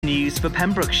news for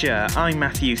Pembrokeshire, I'm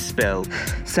Matthew Spill.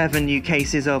 7 new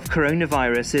cases of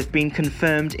coronavirus have been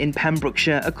confirmed in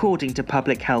Pembrokeshire according to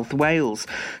Public Health Wales.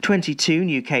 22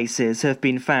 new cases have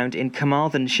been found in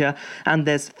Carmarthenshire and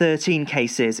there's 13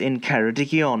 cases in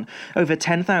Ceredigion. Over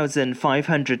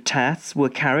 10,500 tests were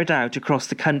carried out across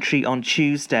the country on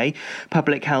Tuesday.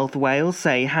 Public Health Wales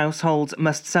say households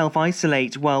must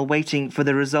self-isolate while waiting for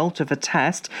the result of a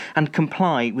test and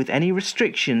comply with any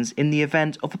restrictions in the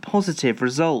event of a positive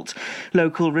result.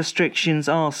 Local restrictions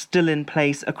are still in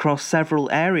place across several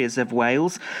areas of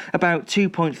Wales. About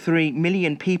 2.3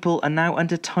 million people are now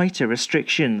under tighter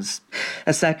restrictions.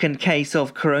 A second case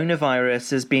of coronavirus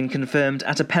has been confirmed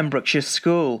at a Pembrokeshire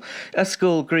school. A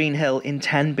school, Greenhill in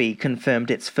Tenby,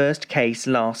 confirmed its first case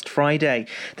last Friday.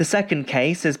 The second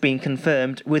case has been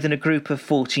confirmed within a group of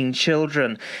 14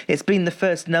 children. It's been the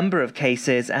first number of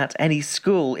cases at any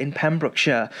school in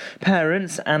Pembrokeshire.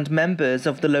 Parents and members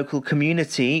of the local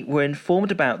community were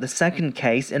informed about the second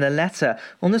case in a letter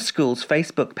on the school's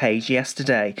Facebook page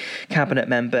yesterday. Cabinet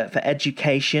Member for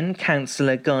Education,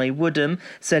 Councillor Guy Woodham,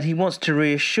 said he wants to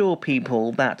reassure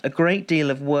people that a great deal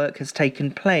of work has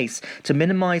taken place to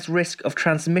minimise risk of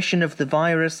transmission of the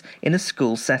virus in a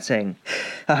school setting.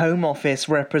 A Home Office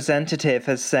representative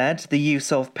has said the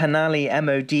use of Penally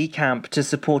MOD camp to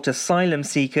support asylum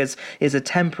seekers is a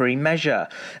temporary measure.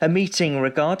 A meeting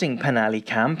regarding Penally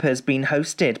camp has been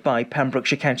hosted by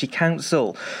Pembrokeshire County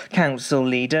Council. Council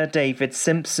leader David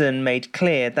Simpson made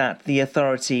clear that the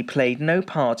authority played no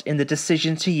part in the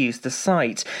decision to use the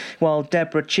site, while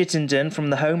Deborah Chittenden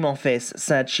from the Home Office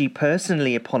said she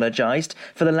personally apologised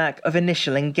for the lack of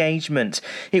initial engagement.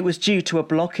 It was due to a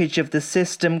blockage of the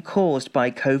system caused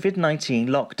by COVID-19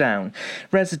 lockdown.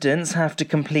 Residents have to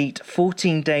complete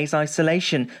 14 days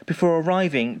isolation before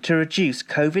arriving to reduce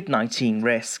COVID-19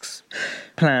 risks.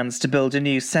 Plans to build a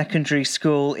new secondary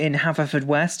school in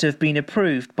Haverfordwest have been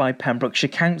approved by Pembrokeshire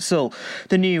Council.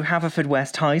 The new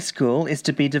Haverfordwest High School is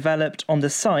to be developed on the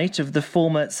site of the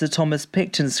former Sir Thomas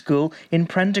Picton School in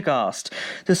Prendergast.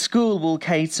 The school will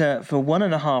cater for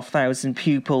 1,500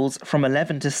 pupils from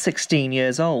 11 to 16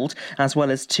 years old, as well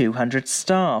as 200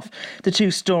 staff. The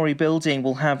two-storey building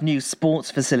will have new sports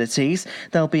facilities.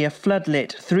 There'll be a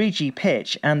floodlit 3G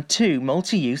pitch and 2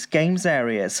 multi-use games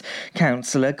areas.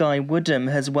 Councillor Guy Woodham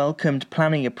has welcomed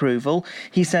planning approval.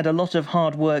 He said a lot of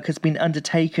hard work has been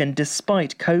undertaken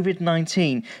despite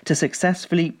COVID-19 to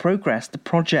successfully progress the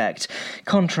project.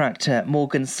 Contractor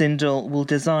Morgan Sindel will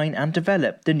design and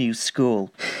develop the new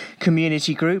school.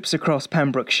 Community groups across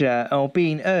Pembrokeshire are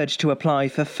being urged to apply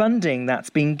for funding that's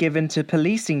been given to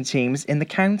policing teams in the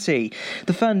county.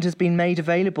 The fund has been made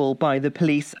available by the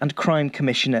Police and Crime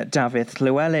Commissioner David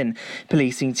Llewellyn.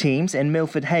 Policing teams in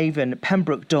Milford Haven,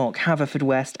 Pembroke Dock,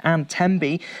 Haverfordwest and Tenby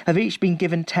have each been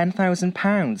given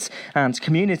 £10,000, and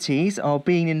communities are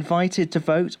being invited to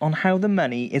vote on how the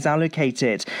money is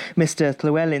allocated. Mr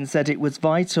Llewellyn said it was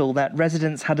vital that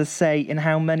residents had a say in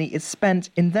how money is spent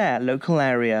in their local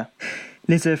area.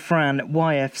 Lizafran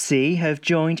YFC have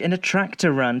joined in a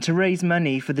tractor run to raise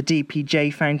money for the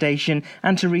DPJ Foundation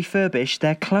and to refurbish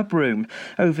their club room.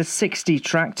 Over 60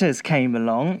 tractors came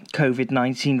along.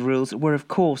 COVID-19 rules were of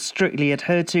course strictly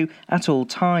adhered to at all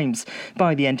times.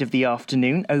 By the end of the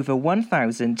afternoon, over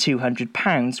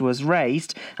 £1,200 was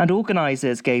raised, and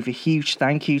organisers gave a huge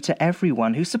thank you to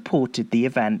everyone who supported the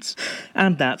event.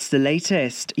 And that's the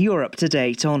latest. You're up to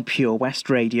date on Pure West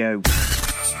Radio.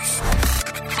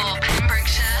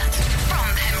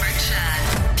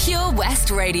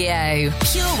 West Radio.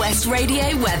 Pure West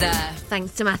Radio weather.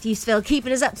 Thanks to Matthew Spill,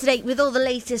 keeping us up to date with all the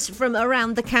latest from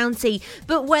around the county.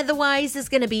 But weather-wise, there's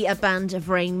going to be a band of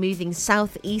rain moving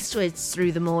southeastwards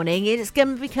through the morning. It's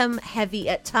going to become heavy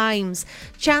at times.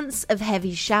 Chance of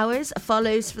heavy showers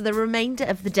follows for the remainder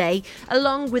of the day,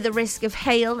 along with a risk of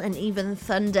hail and even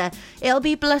thunder. It'll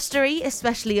be blustery,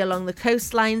 especially along the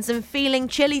coastlines, and feeling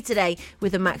chilly today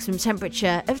with a maximum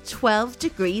temperature of 12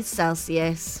 degrees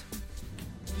Celsius.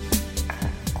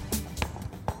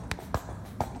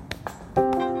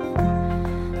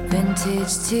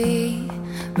 Vintage tea,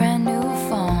 brand new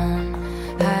phone,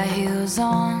 high heels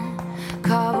on,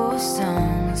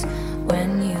 cobblestones.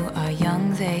 When you are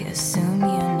young, they assume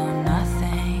you know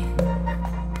nothing.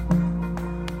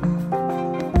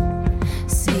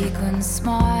 Sequin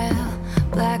smile,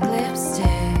 black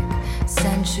lipstick,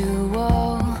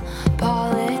 sensual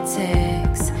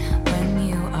politics. When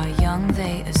you are young,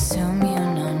 they assume you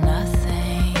know nothing.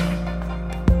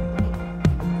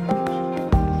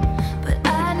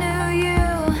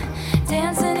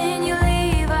 Dancing in your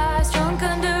Levi's, drunk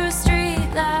under a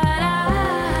street light.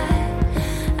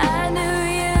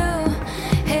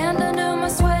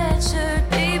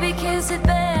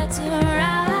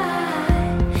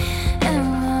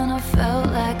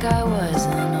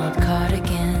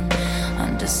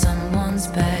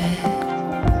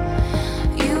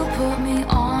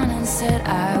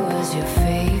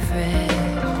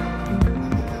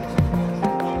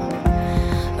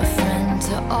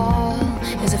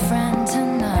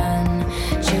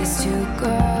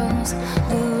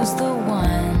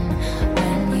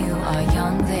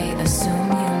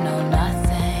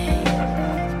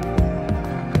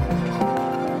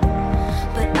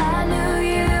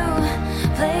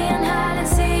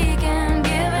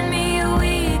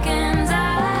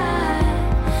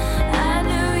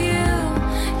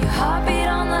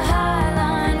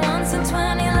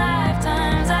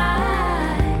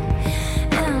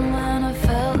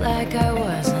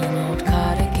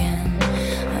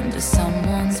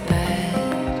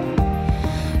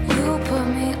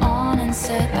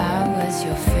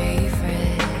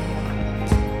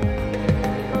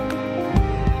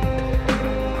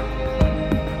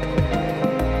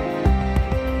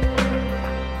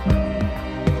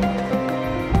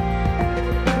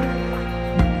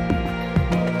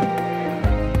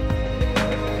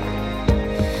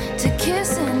 to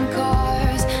kiss in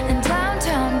cars and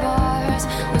downtown bars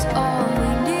was all we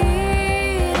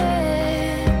needed.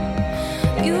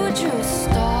 You drew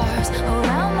stars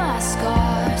around my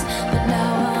scars, but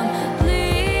now I'm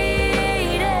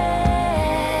bleeding.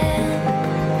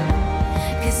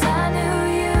 'Cause I knew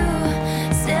you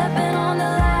stepping on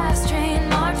the last train,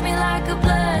 marked me like a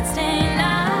bloodstain.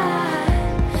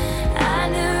 I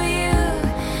knew you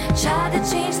tried to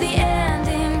change the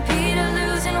ending, Peter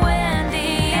losing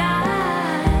Wendy.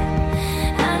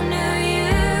 I knew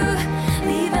you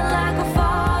leaving like a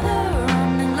father,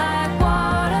 running like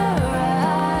water.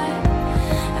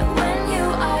 And when you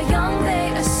are young, they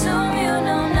assume you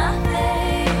know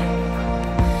nothing.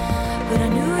 But I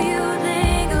knew you'd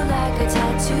linger like a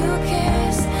tattoo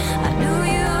kiss. I knew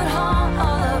you'd haunt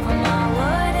all over my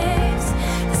what ifs.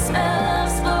 The smell of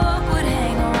smoke would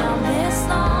hang around this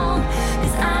long.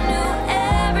 'Cause I knew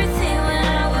everything when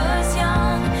I was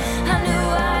young. I knew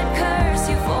I'd curse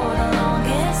you for the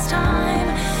longest time,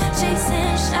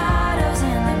 chasing shadows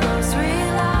in the grocery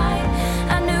line.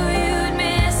 I knew you'd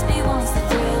miss me once the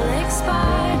thrill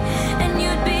expired, and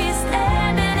you'd be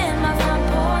standing in my front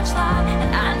porch light.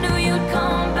 And I knew you'd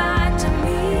come back to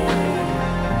me.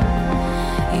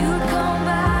 You'd come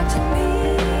back to me.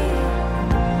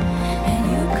 And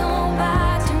you'd come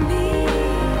back to me.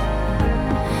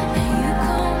 And you'd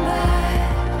come back.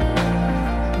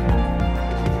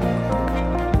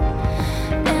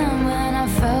 And when I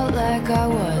felt like I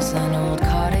was an old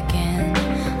cardigan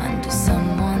under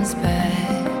someone's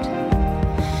bed,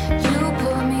 you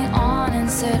put me on and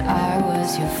said I was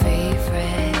your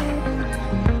favorite.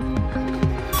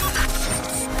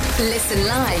 Listen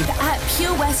live at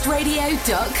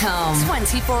purewestradio.com.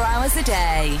 24 hours a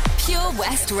day. Pure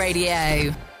West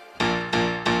Radio.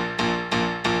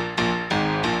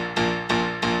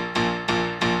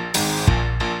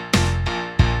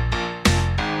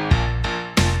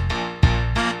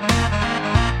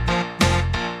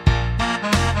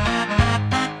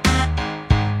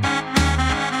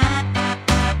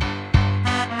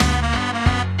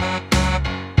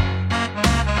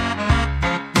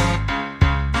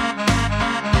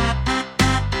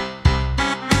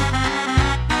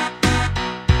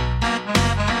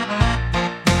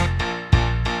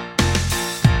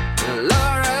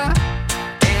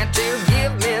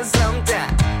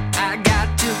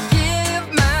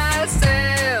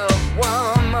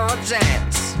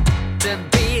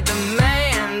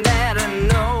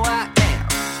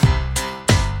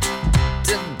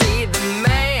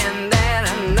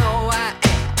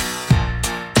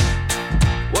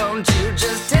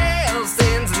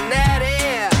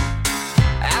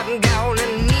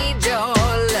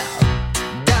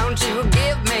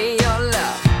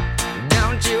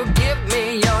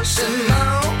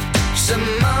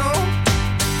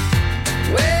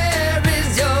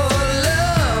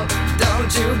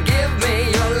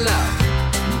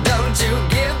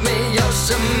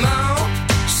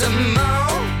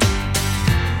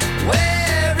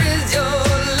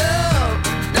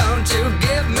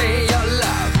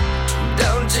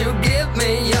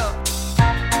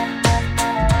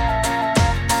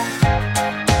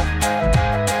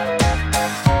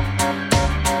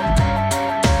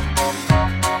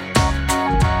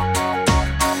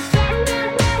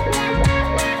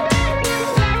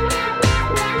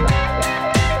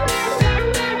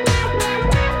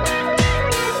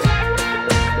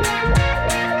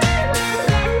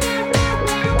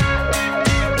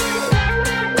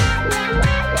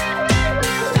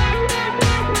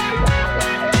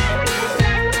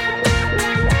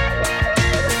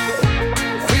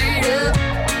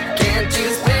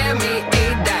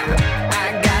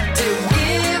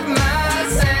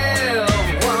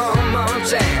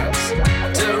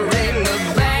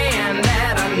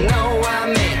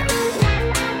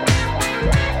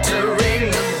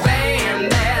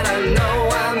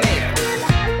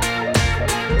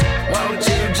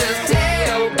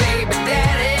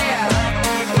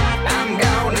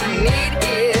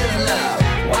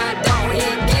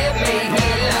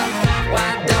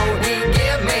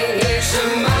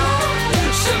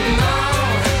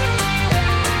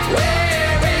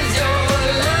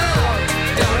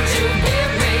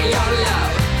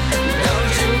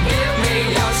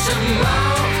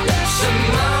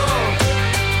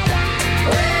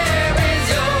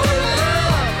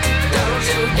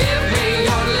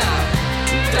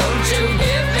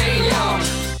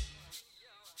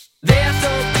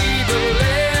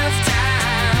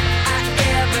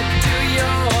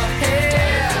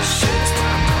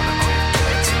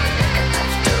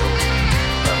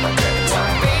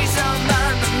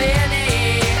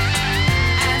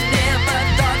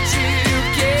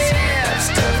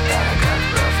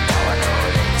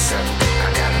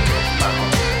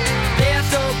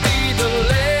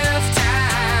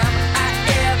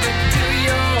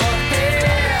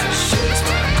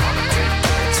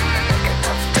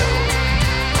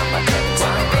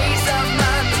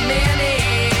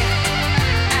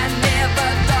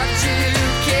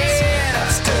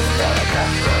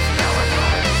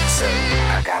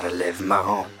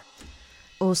 on.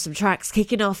 Awesome tracks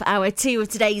kicking off hour 2 of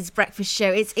today's breakfast show.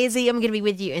 It's Izzy. I'm going to be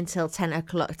with you until 10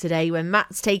 o'clock today when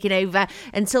Matt's taking over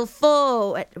until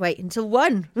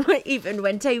 1 even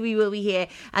when Toby will be here.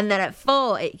 And then at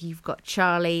 4 you've got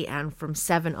Charlie, and from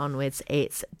 7 onwards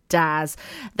it's Daz.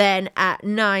 Then at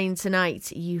 9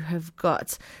 tonight you have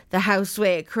got the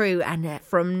Housework crew, and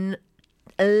from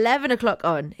 11 o'clock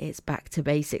on, it's back to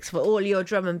basics for all your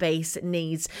drum and bass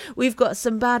needs. We've got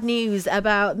some bad news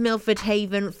about Milford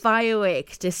Haven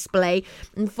firework display.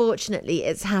 Unfortunately,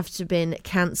 it's have to been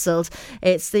cancelled.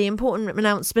 It's the important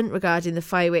announcement regarding the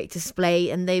firework display,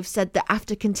 and they've said that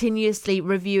after continuously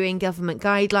reviewing government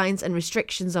guidelines and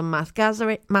restrictions on mass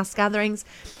gatherings,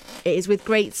 it is with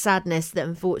great sadness that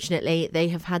unfortunately they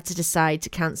have had to decide to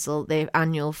cancel their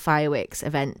annual fireworks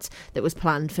event that was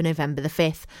planned for November the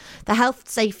 5th. The health,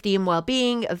 safety and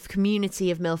well-being of the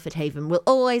community of Milford Haven will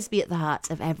always be at the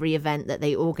heart of every event that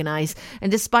they organise,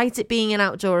 and despite it being an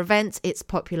outdoor event, its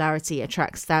popularity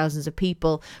attracts thousands of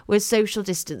people where social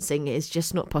distancing is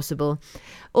just not possible.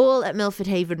 All at Milford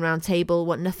Haven Round Table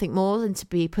want nothing more than to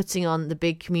be putting on the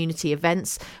big community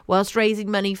events whilst raising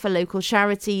money for local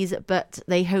charities, but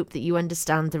they hope that you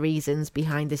understand the reasons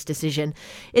behind this decision.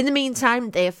 In the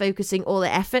meantime, they are focusing all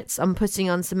their efforts on putting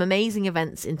on some amazing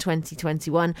events in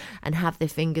 2021 and have their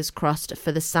fingers crossed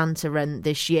for the Santa Run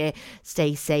this year.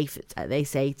 Stay safe, they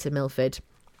say to Milford.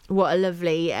 What a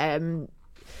lovely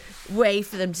way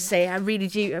for them to say, I really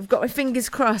do, I've got my fingers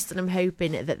crossed, and I'm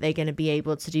hoping that they're going to be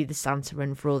able to do the Santa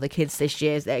Run for all the kids this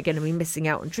year. They're going to be missing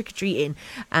out on trick-or-treating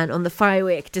and on the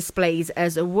firework displays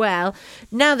as well.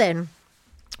 Now then,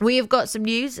 we have got some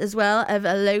news as well of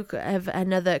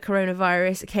another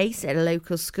coronavirus case at a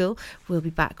local school. We'll be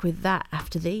back with that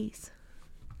after these.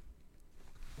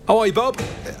 Oh, hi, Bob.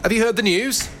 Have you heard the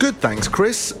news? Good, thanks,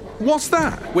 Chris. What's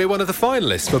that? We're one of the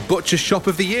finalists for Butcher's Shop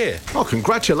of the Year. Oh,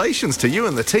 congratulations to you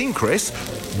and the team, Chris.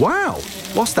 Wow,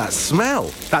 what's that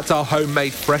smell? That's our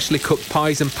homemade freshly cooked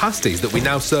pies and pasties that we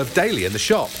now serve daily in the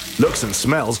shop. Looks and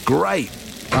smells great.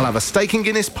 I'll have a steak and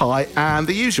Guinness pie and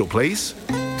the usual, please.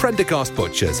 Prendergast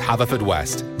Butchers,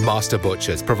 Haverfordwest. Master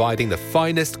Butchers, providing the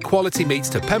finest quality meats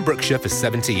to Pembrokeshire for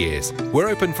 70 years. We're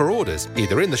open for orders,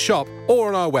 either in the shop or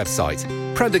on our website,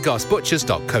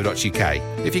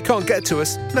 prendergastbutchers.co.uk. If you can't get to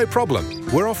us, no problem.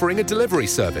 We're offering a delivery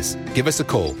service. Give us a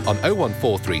call on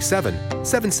 01437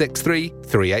 763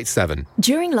 387.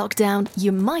 During lockdown,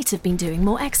 you might have been doing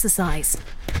more exercise.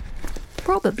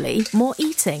 Probably more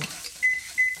eating.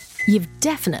 You've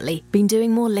definitely been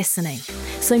doing more listening.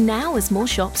 So now, as more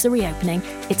shops are reopening,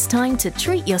 it's time to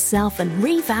treat yourself and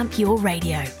revamp your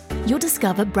radio. You'll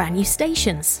discover brand new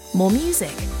stations, more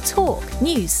music, talk,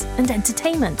 news and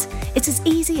entertainment. It's as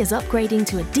easy as upgrading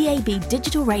to a DAB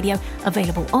digital radio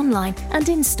available online and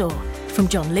in-store. From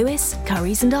John Lewis,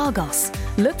 Currys and Argos.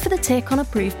 Look for the tick on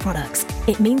approved products.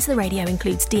 It means the radio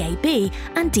includes DAB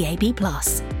and DAB+.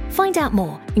 Find out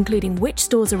more, including which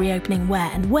stores are reopening where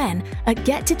and when, at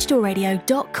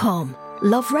getdigitalradio.com.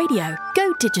 Love radio.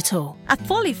 Go digital. At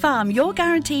Folly Farm, you're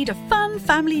guaranteed a fun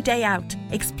family day out.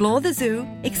 Explore the zoo,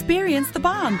 experience the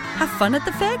barn, have fun at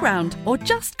the fairground, or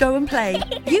just go and play.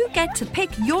 You get to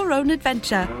pick your own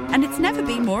adventure, and it's never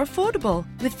been more affordable.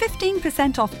 With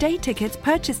 15% off day tickets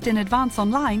purchased in advance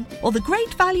online, or the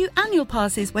great value annual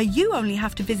passes where you only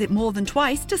have to visit more than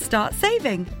twice to start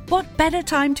saving. What better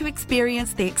time to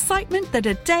experience the excitement that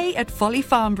a day at Folly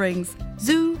Farm brings?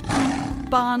 Zoo,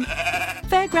 barn,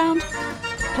 fairground,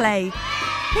 play.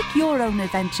 Pick your own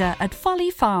adventure at Folly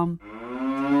Farm.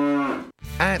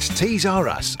 At Tees R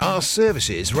Us, our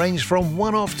services range from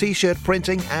one-off t-shirt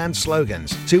printing and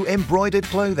slogans to embroidered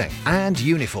clothing and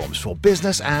uniforms for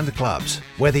business and clubs.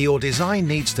 Whether your design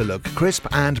needs to look crisp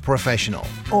and professional,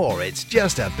 or it's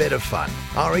just a bit of fun,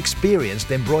 our experienced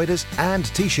embroiders and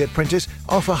t-shirt printers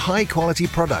offer high-quality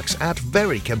products at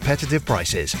very competitive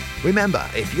prices. Remember,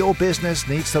 if your business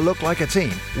needs to look like a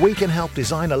team, we can help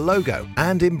design a logo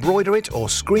and embroider it or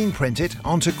screen print it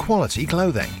onto quality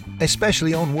clothing,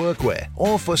 especially on workwear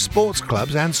or for sports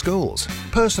clubs and schools.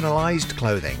 Personalised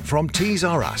clothing from Tees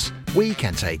R Us. We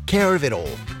can take care of it all.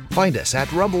 Find us at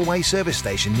Rumbleway Service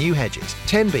Station, New Hedges,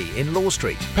 10B in Law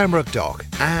Street, Pembroke Dock,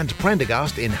 and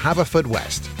Prendergast in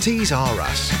Haverfordwest. Tees R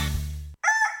Us.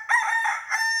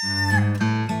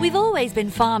 We've always been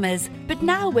farmers, but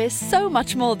now we're so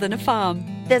much more than a farm.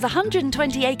 There's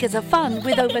 120 acres of fun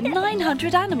with over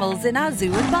 900 animals in our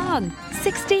zoo and barn.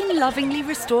 16 lovingly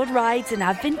restored rides in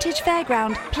our vintage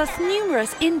fairground, plus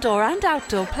numerous indoor and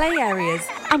outdoor play areas.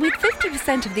 And with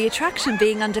 50% of the attraction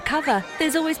being undercover,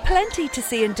 there's always plenty to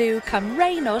see and do come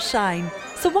rain or shine.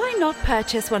 So why not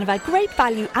purchase one of our great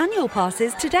value annual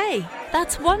passes today?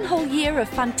 That's one whole year of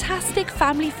fantastic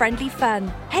family-friendly fun.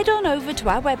 Head on over to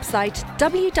our website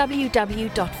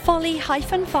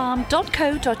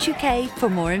www.folly-farm.co.uk for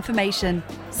more information.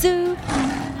 Zoo,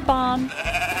 barn,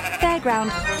 fairground,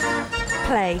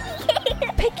 play.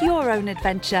 Pick your own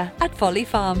adventure at Folly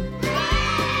Farm.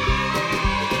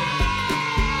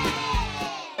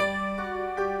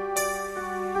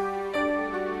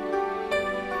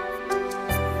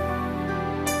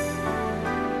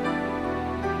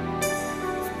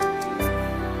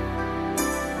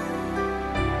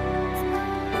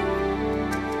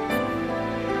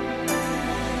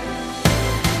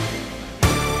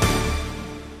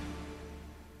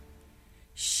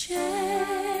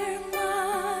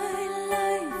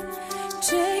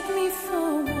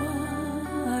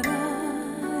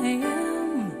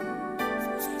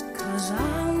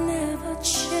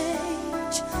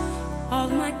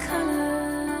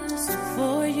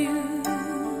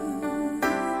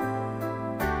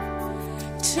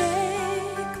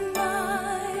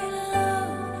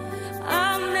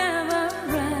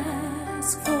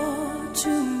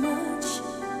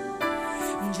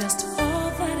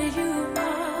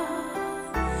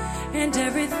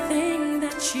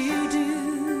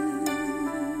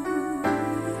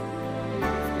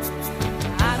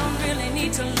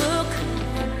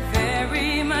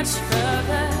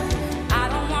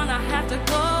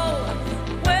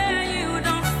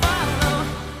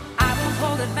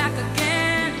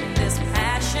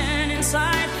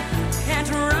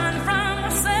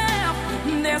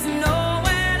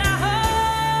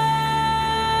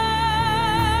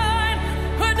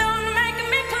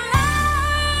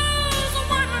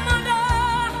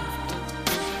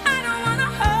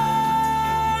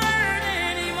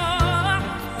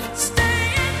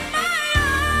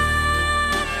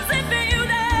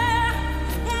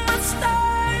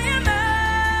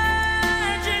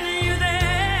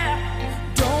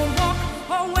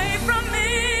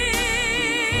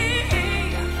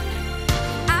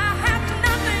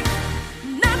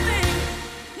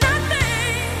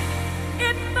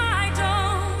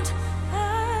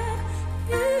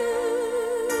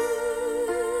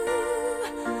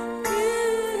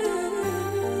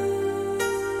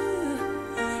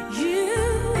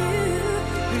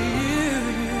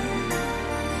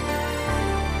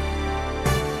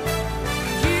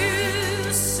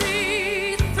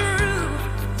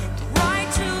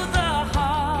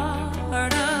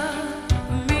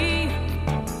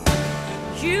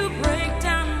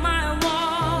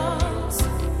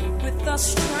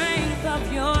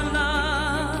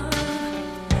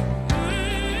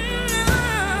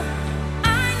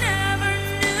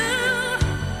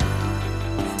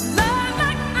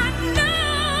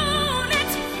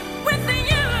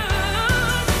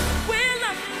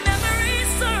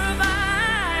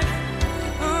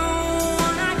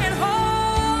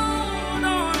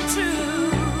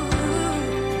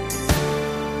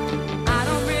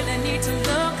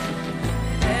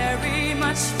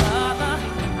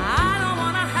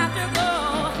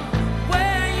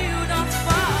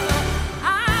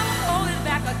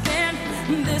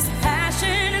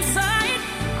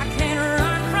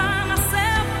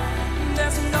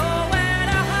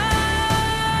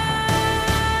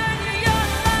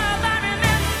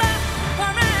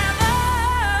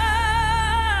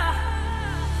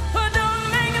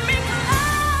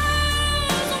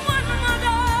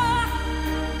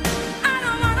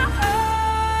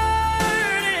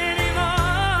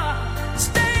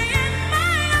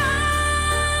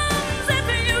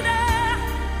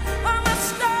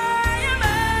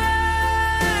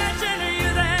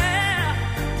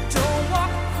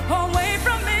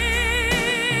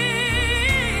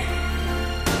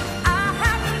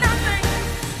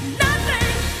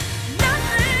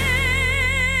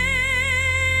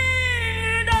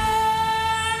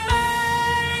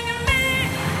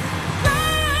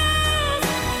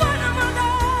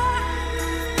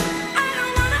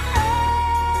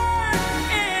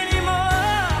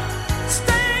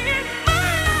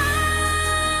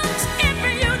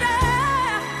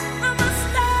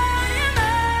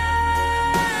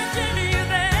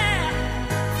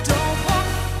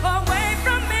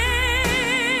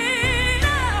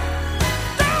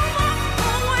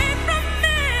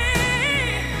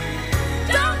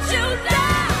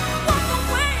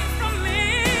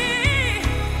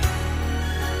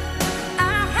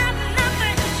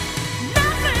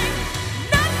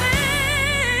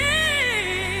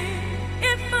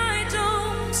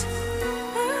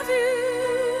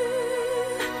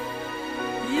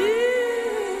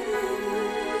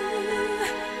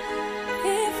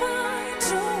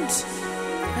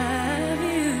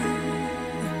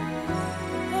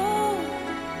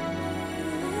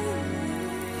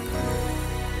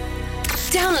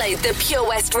 Download the Pure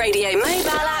West Radio mobile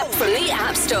app from the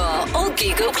App Store or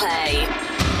Google Play.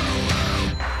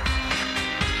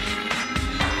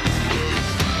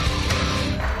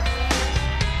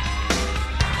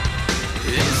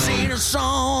 This ain't a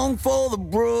song for the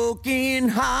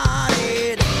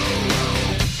broken-hearted.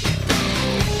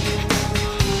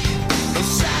 A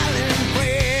silent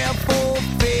prayer for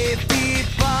faith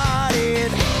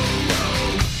departed.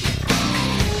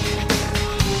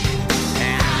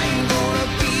 And I ain't gonna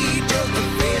be just a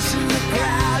face in the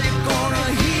crowd. You're gonna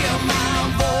hear my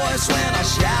voice when I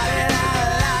shout it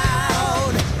out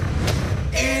loud.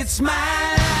 It's my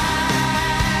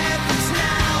life, it's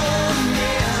now or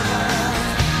never.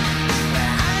 I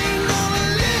ain't gonna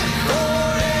live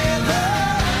forever.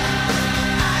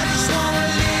 I just wanna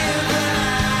live when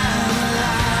I'm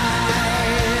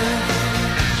alive.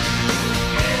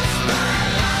 It's my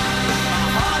life. My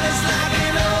heart is like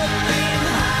an open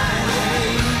highway.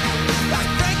 Like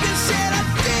Franklin said, I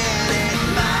did it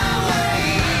my way.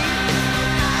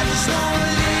 I just wanna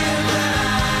live when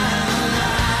I'm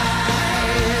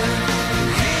alive.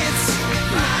 It's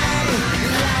my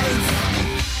life.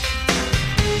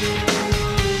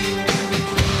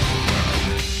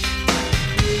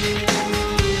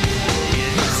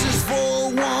 This is for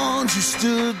the ones who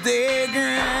stood their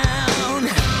ground.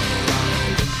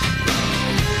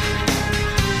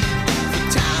 For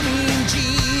Tommy and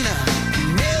Gina, who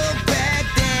never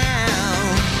backed down.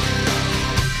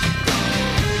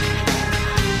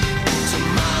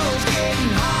 Tomorrow's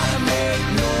getting harder, make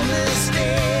no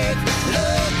mistake.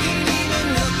 Look, ain't even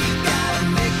look, you gotta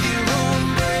make your own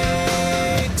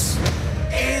breaks.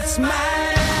 It's my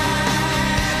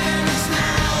life, and it's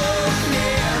now or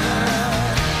never.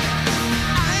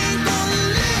 I ain't gonna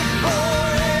live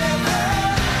forever.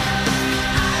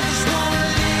 I just wanna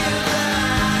live when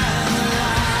I'm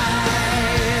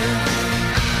alive.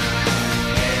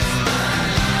 It's my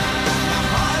life. My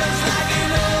heart is like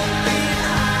an open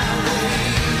highway.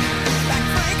 Like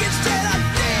Frankenstein, I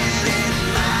did it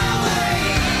my way.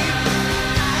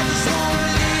 I just wanna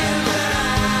live when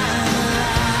I'm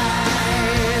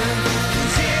alive.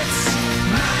 'Cause it's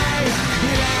my life.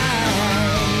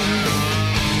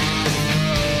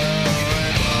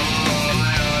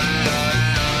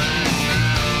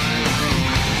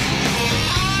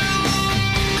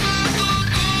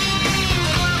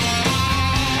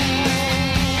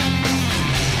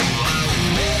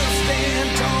 Never stand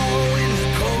tall when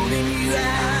they're calling you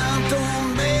out. Don't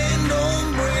bend, don't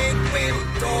break, baby,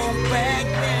 don't back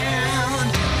down.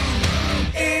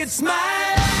 It's my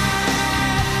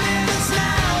life, and it's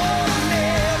now or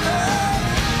never.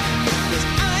 'Cause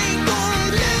I ain't gonna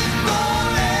live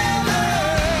forever.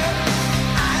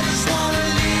 I just wanna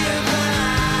live when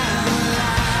I'm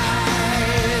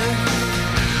alive.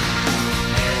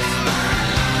 It's my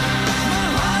life. My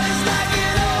heart is like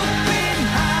an open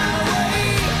highway.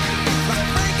 Like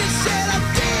Franklin said, I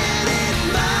did it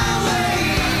my way.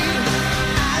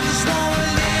 I just wanna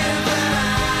live when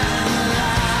I'm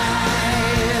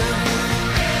alive.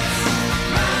 It's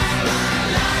my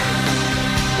life,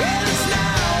 and it's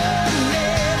now or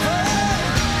never.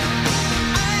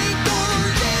 I ain't gonna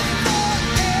live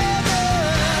forever.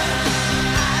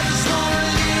 I just wanna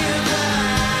live when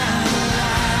I'm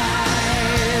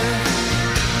alive.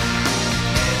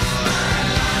 It's my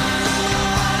life. My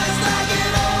heart is like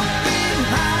an open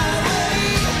highway.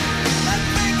 Like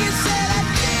Frankie said, I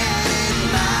did it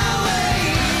my way.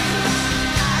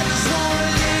 I just wanna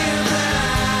live when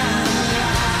I'm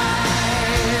alive.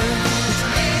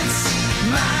 It's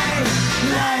my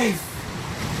life.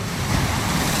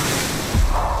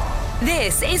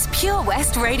 This is Pure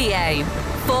West Radio.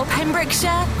 For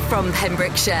Pembrokeshire, from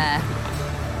Pembrokeshire.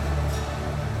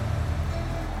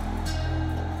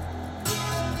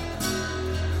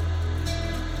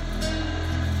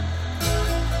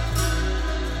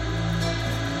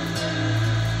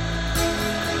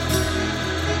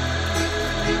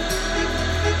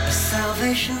 The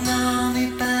Salvation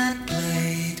Army band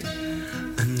played,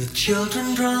 and the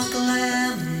children drank the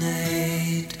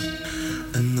lemonade,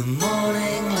 and the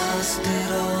morning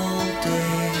lasted all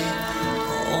day,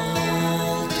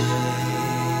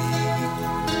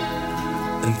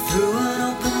 and through an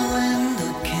open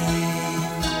window came,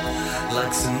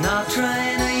 like Sinatra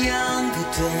in a younger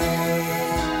day,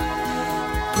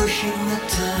 pushing the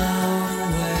town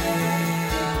away.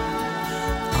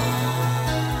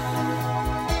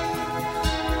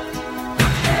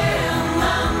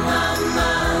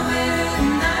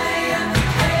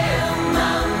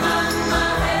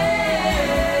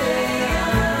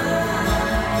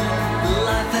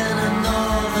 Life in a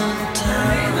northern town.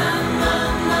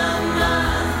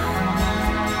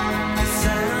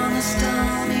 Sat on a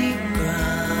stony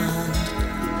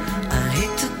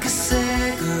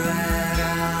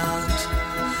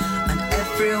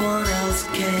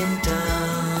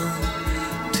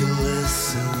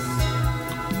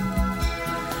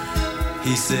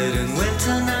He said in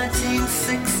winter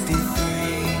 1963,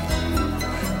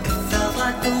 it felt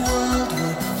like the world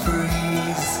would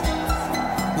freeze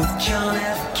with John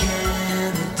F.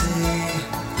 Kennedy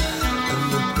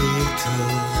and the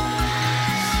Beatles.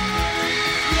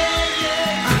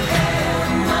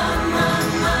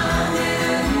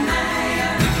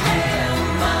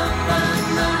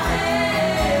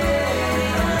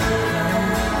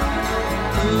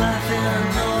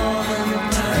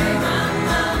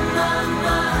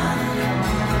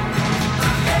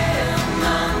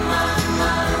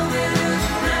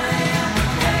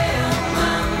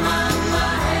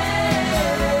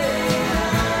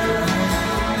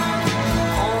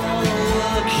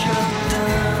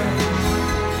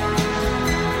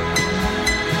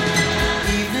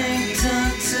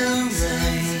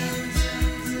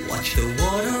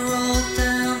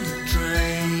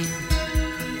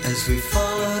 We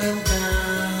followed him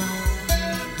down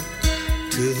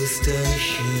to the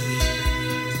station.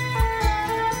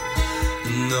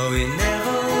 No, he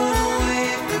never would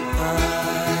wave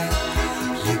goodbye.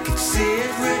 You could see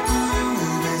it written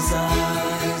in his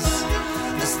eyes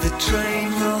as the train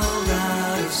rolled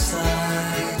out of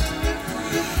sight.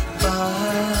 Bye.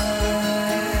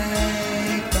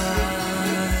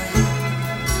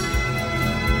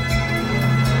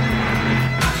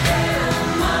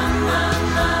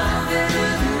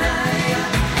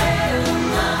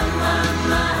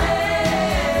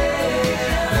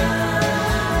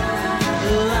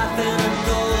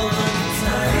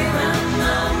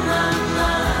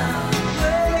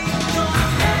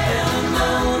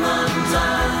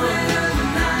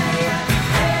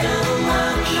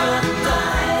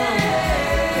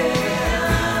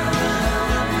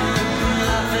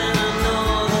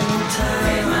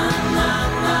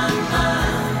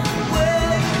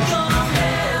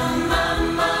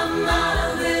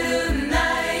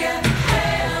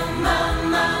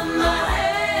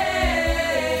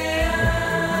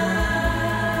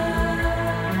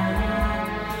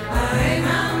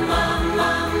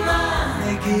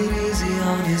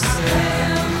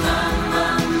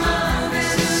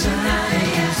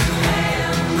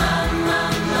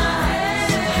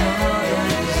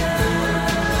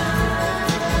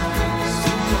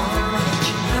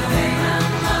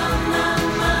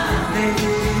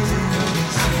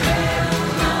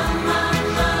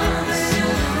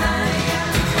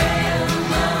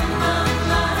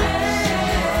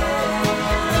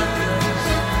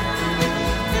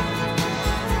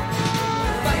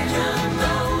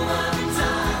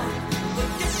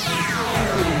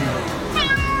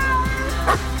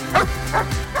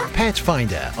 Pet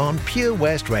Finder on Pure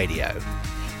West Radio.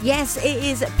 Yes, it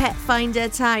is Pet Finder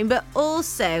time, but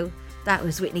also that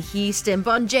was Whitney Houston,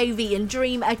 Bon Jovi and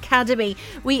Dream Academy.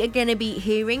 We are going to be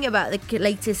hearing about the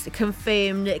latest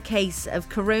confirmed case of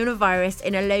coronavirus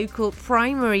in a local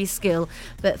primary school.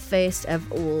 But first of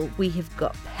all, we have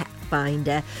got Pet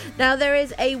Finder. Now, there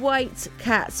is a white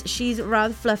cat. She's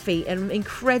rather fluffy and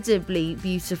incredibly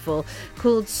beautiful,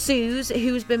 called Suze,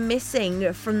 who's been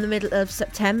missing from the middle of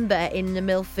September in the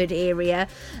Milford area.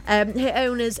 Her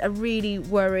owners are really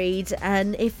worried,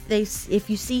 and if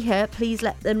you see her, please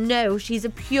let them know. She's a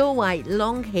pure white,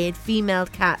 long-haired female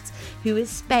cat who is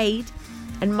spayed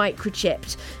and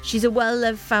microchipped. She's a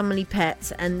well-loved family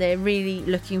pet, and they're really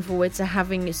looking forward to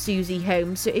having Susie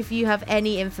home. So if you have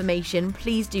any information,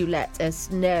 please do let us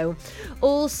know.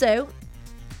 Also,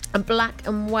 a black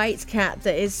and white cat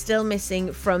that is still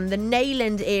missing from the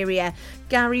Neyland area.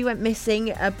 Gary went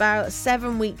missing about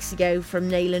 7 weeks ago from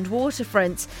Neyland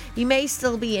waterfront. He may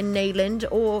still be in Neyland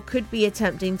or could be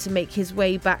attempting to make his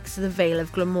way back to the Vale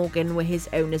of Glamorgan, where his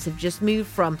owners have just moved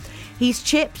from. He's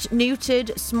chipped,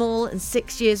 neutered, small and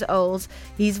 6 years old.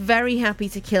 He's very happy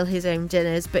to kill his own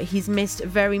dinners, but he's missed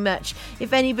very much.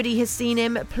 If anybody has seen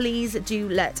him, please do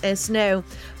let us know.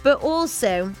 But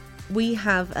also, we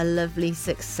have a lovely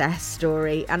success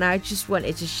story, and I just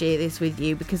wanted to share this with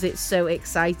you because it's so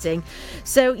exciting.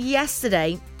 So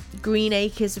yesterday, Green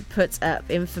Acres put up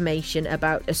information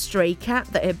about a stray cat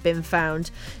that had been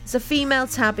found. It's a female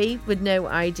tabby with no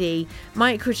ID,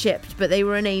 microchipped, but they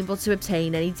were unable to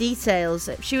obtain any details.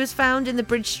 She was found in the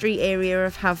Bridge Street area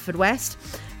of Haverfordwest,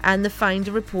 and the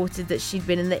finder reported that she'd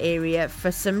been in the area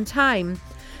for some time.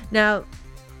 Now,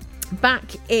 back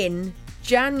in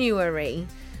January,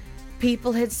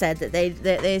 people had said that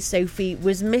their Sophie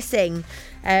was missing.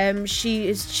 She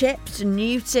is chipped,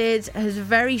 neutered, has a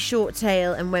very short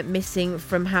tail, and went missing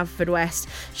from Haverfordwest.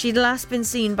 She'd last been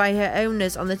seen by her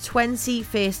owners on the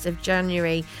 21st of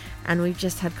January, and we've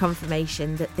just had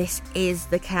confirmation that this is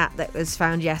the cat that was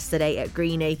found yesterday at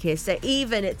Green Acres. So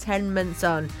even at 10 months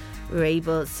on, were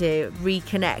able to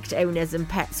reconnect owners and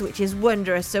pets, which is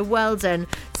wondrous. So well done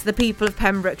to the people of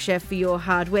Pembrokeshire for your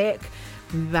hard work.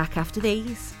 We'll be back after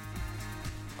these.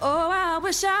 Oh, I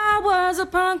wish I was a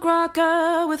punk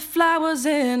rocker with flowers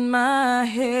in my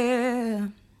hair.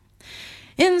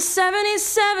 In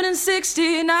 77 and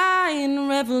 69,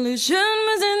 revolution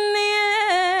was in the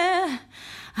air.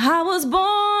 I was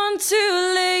born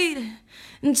too late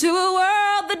into a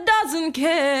world that doesn't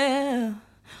care.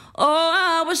 Oh,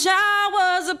 I wish I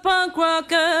was a punk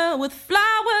rocker with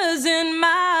flowers in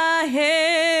my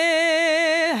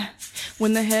hair.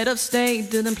 When the head of state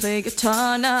didn't play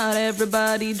guitar, not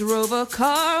everybody drove a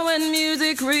car. When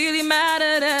music really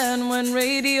mattered and when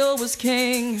radio was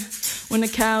king. When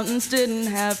accountants didn't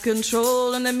have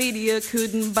control and the media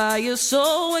couldn't buy your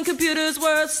soul. When computers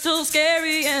were still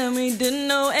scary and we didn't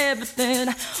know everything.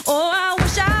 Oh, I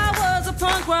wish I was a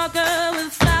punk rocker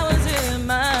with flowers in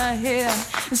my hair.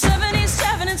 In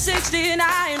 77 and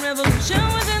 69, revolution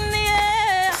was in the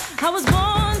air. I was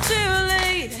born too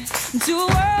late into a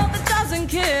world that doesn't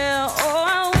care. Oh,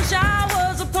 I wish I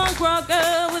was a punk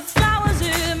rocker with flowers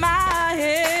in my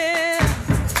hair.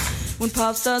 When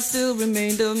pop stars still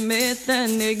remained a myth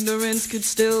and ignorance could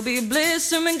still be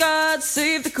bliss. And when God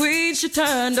saved the queen, she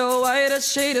turned a whiter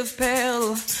shade of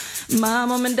pale. My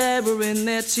mom and dad were in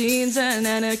their teens and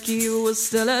anarchy was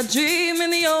still a dream.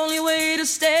 And the only way to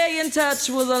stay in touch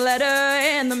was a letter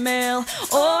in the mail.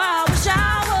 Oh, I wish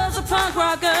I was a punk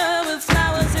rocker with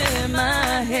flowers in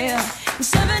my hair. In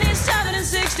 77 and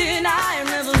 69,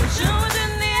 revolution was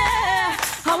in the air.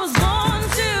 I was born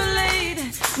too late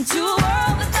into a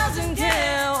world that doesn't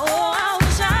care. Oh, I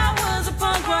wish I was a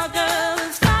punk rocker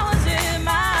with flowers in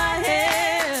my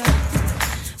hair.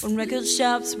 When record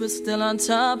shops were still on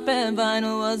top and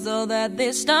vinyl was all that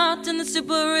they stopped, and the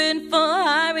super info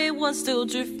highway was still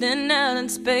drifting out in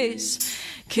space.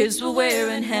 Kids were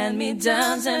wearing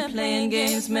hand-me-downs and playing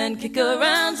games, men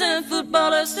kick-arounds, and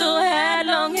footballers still had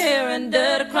long hair and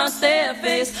dirt across their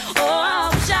face. Oh, I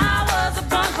wish I was a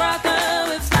punk rocker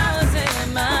with flowers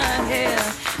in my hair.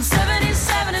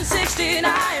 77 and 69,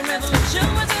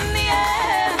 revolution was in the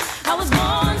air. I was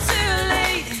born too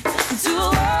late into a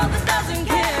world that doesn't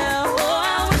care. Oh,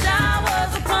 I wish I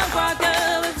was a punk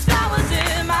rocker with flowers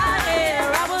in my hair.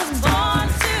 I was born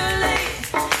too late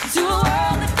into a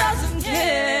world that doesn't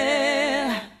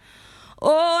care.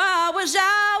 Oh, I wish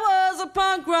I was a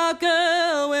punk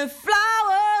rocker with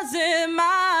flowers in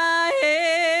my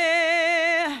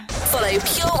hair. Follow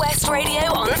Pure West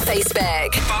Radio on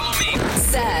Facebook. Follow me.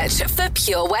 Search for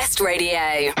Pure West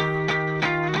Radio.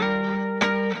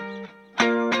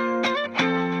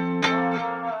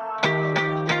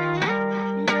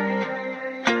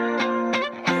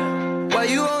 Why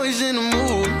you always in the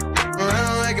mood?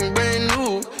 Around like I'm brand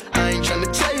new. I ain't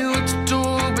tryna tell you what to do,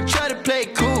 but try to play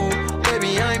cool.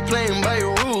 Baby, I ain't playing by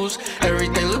your rules.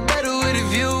 Everything look better with a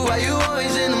view. Why you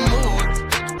always in the mood?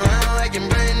 Around like I'm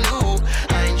brand new.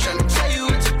 I ain't tryna tell you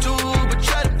what to do, but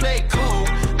try to play cool.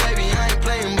 Baby, I ain't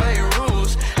playing by your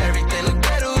rules. Everything look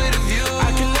better with a view.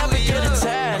 I can never get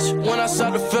attached. When I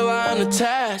start to feel I'm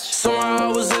unattached, somehow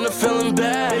I was in a feeling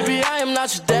bad. Baby, I am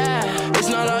not your dad. It's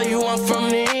not all you want from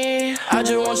me. I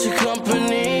just want your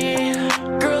company.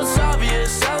 Girl, it's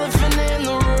obvious, elephant in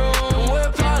the room.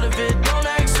 We're part of it, don't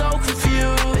act so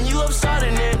confused. And you love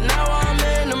starting it, now I'm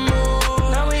in the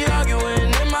mood. Now we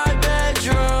arguing in my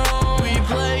bedroom. We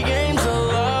play games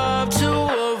of love to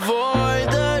avoid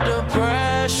the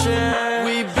depression.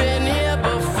 We've been here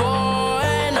before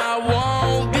and I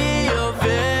won't be a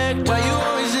victim. Why you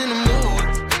always in the mood?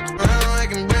 Around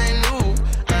like I'm brand new.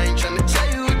 I ain't tryna tell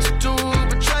you what to do,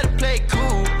 but try to play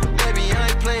cool. Baby, I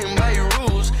ain't playing by your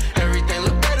rules. Everything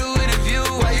look better with a view.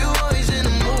 Why you always in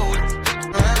the mood?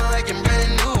 Around like I'm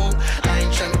brand new. I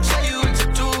ain't tryna tell you what to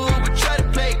do, but try to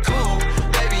play cool.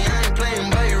 Baby, I ain't playing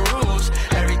by your rules.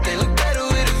 Everything look better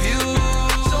with a view.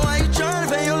 So why you tryna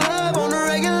pay your love on the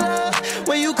regular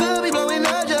when you could be blowing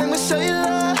up just with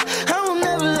cellular? I will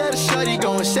never let a shorty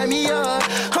go and set me up.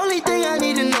 Only thing I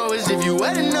need to know is if you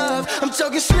wet enough. I'm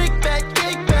talking slick back,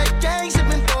 kick back, gang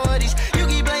sipping 40s. You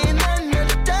keep playing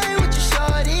another day with your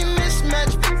shorty.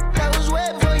 Mismatch, that was way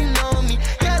before you know me.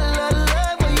 Got a lot of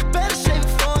love, but you better save it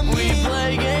for me. We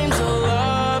play games of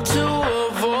love to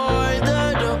avoid the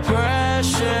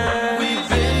depression. We've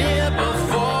been here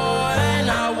before and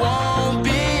I won't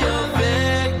be a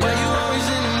victim. Why you always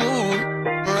in the mood?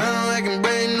 Around like I'm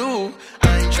brand new. I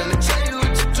ain't tryna tell you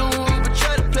what to do, but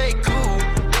try to play cool.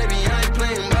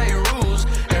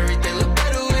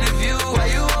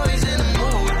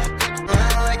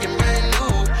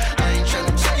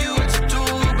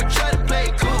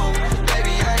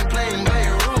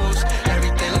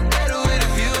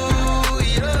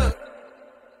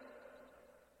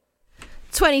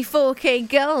 24K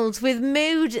Gold with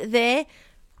Mood there.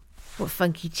 What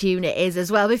funky tune it is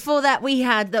as well. Before that, we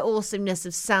had the awesomeness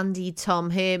of Sandy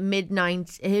Tom, her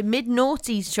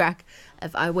mid-noughties track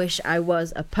of I Wish I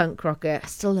Was a Punk Rocker. I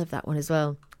still love that one as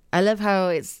well. I love how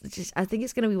it's just, I think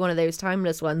it's going to be one of those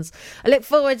timeless ones. I look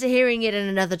forward to hearing it in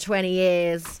another 20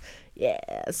 years.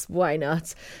 Yes, why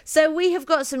not? So we have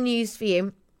got some news for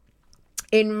you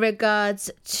in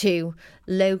regards to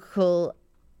local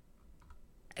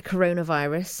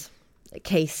coronavirus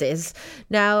cases.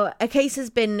 Now, a case has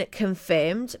been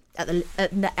confirmed at the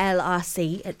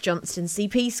LRC at Johnston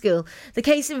CP School. The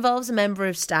case involves a member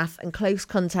of staff, and close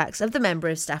contacts of the member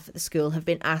of staff at the school have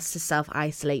been asked to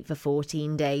self-isolate for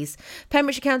 14 days.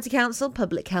 Pembrokeshire County Council,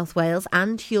 Public Health Wales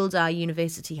and Hywel Dda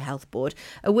University Health Board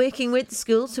are working with the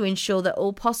school to ensure that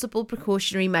all possible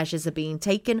precautionary measures are being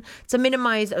taken to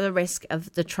minimise the risk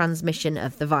of the transmission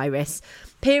of the virus.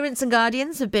 Parents and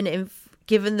guardians have been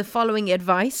given the following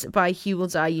advice by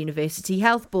Hywel Dda University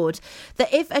Health Board,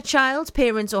 that if a child,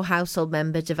 parent or household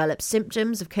member develops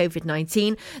symptoms of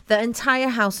COVID-19, the entire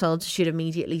household should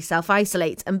immediately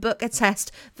self-isolate and book a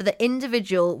test for the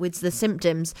individual with the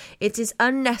symptoms. It is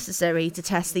unnecessary to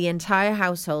test the entire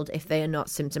household if they are not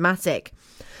symptomatic.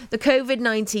 The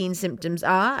COVID-19 symptoms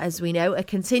are, as we know, a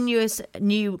continuous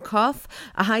new cough,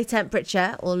 a high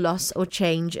temperature, or loss or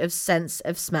change of sense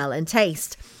of smell and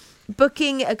taste.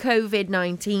 Booking a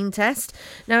COVID-19 test.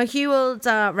 Now, Hywel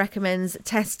Dda recommends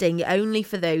testing only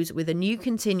for those with a new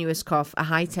continuous cough, a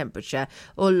high temperature,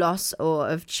 or loss or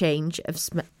of change of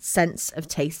sense of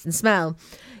taste and smell.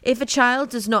 If a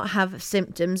child does not have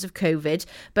symptoms of COVID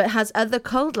but has other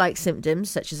cold-like symptoms,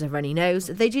 such as a runny nose,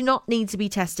 they do not need to be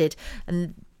tested,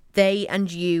 and they and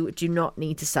you do not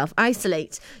need to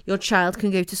self-isolate. Your child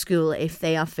can go to school if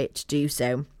they are fit to do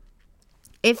so.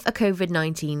 If a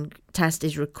COVID-19 test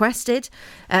is required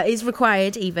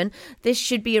even, this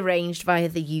should be arranged via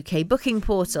the UK booking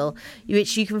portal,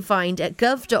 which you can find at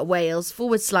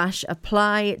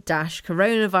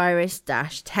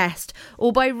gov.wales/apply-coronavirus-test,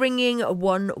 or by ringing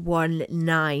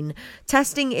 119.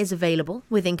 Testing is available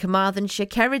within Carmarthenshire,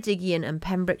 Ceredigion and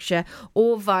Pembrokeshire,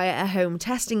 or via a home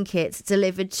testing kit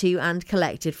delivered to and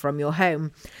collected from your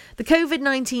home. The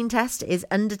COVID-19 test is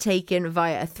undertaken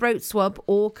via a throat swab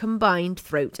or combined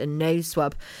throat and nose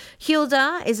swab. Hywel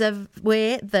Dda is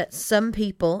aware that some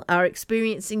people are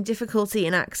experiencing difficulty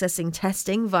in accessing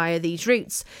testing via these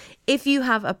routes. If you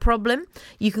have a problem,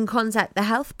 you can contact the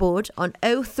Health Board on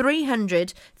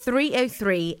 0300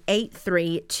 303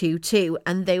 8322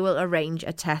 and they will arrange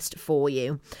a test for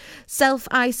you.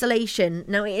 Self-isolation.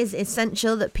 Now, it is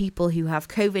essential that people who have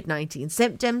COVID-19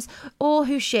 symptoms or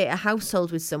who share a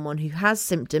household with someone who has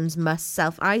symptoms must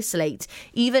self-isolate,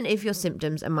 even if your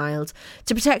symptoms are mild.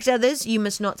 To protect others, you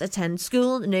must not attend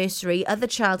school, nursery, other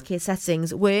childcare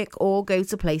settings, work, or go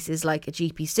to places like a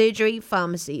GP surgery,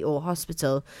 pharmacy, or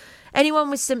hospital. Anyone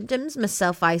with symptoms must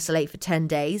self-isolate for 10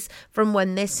 days from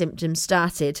when their symptoms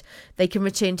started. They can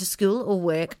return to school or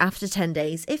work after 10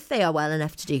 days if they are well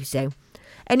enough to do so.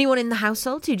 Anyone in the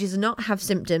household who does not have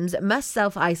symptoms must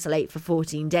self-isolate for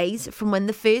 14 days from when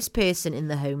the first person in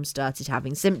the home started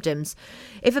having symptoms.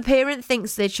 If a parent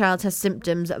thinks their child has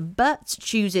symptoms but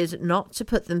chooses not to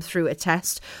put them through a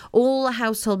test, all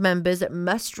household members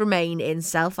must remain in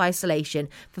self-isolation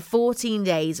for 14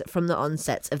 days from the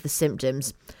onset of the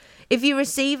symptoms. If you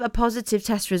receive a positive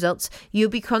test result, you'll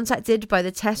be contacted by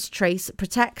the Test Trace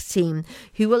Protect team,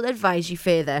 who will advise you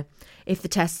further. If the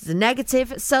test is a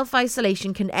negative,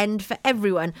 self-isolation can end for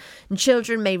everyone, and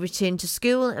children may return to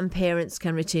school and parents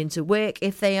can return to work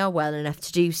if they are well enough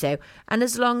to do so, and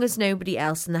as long as nobody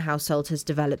else in the household has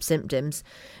developed symptoms.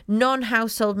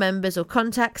 Non-household members or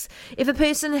contacts. If a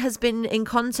person has been in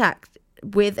contact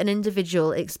with an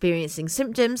individual experiencing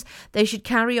symptoms, they should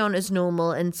carry on as normal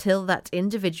until that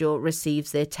individual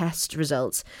receives their test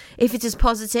results. If it is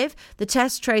positive, the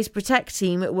Test Trace Protect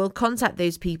team will contact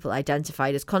those people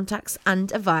identified as contacts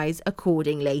and advise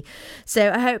accordingly.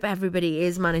 So I hope everybody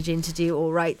is managing to do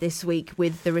all right this week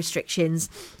with the restrictions.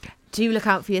 Do look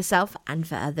out for yourself and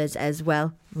for others as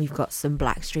well. We've got some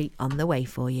Blackstreet on the way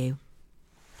for you.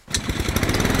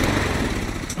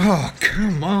 Oh,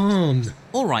 come on.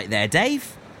 All right there,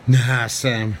 Dave. Nah,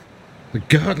 Sam. The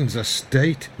garden's a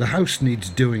state. The house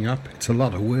needs doing up. It's a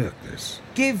lot of work, this.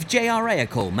 Give JRA a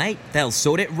call, mate. They'll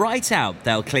sort it right out.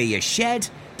 They'll clear your shed,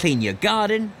 clean your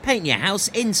garden, paint your house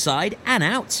inside and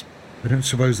out. I don't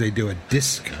suppose they do a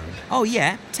discount. Oh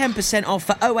yeah, 10% off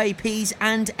for OAPs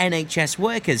and NHS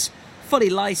workers.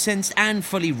 Fully licensed and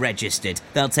fully registered.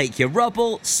 They'll take your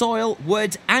rubble, soil,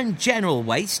 wood and general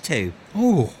waste too.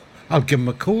 Oh, I'll give them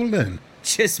a call then.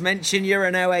 Just mention you're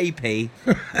an OAP.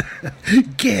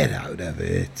 Get out of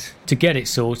it. To get it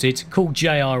sorted, call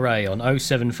JRA on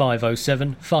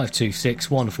 07507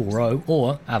 526 140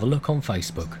 or have a look on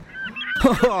Facebook.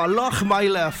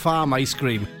 Lochmeyler Farm Ice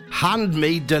Cream.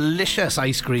 Handmade delicious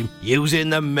ice cream using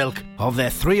the milk of their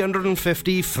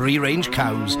 350 free-range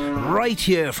cows right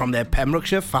here from their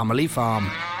Pembrokeshire family farm.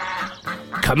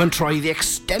 Come and try the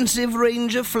extensive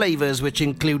range of flavours which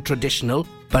include traditional,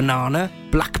 banana,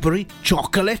 blackberry,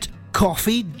 chocolate,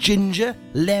 coffee, ginger,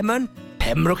 lemon,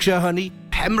 Pembrokeshire honey,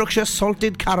 Pembrokeshire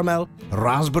salted caramel,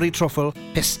 raspberry truffle,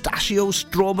 pistachio,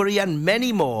 strawberry and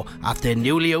many more at their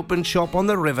newly opened shop on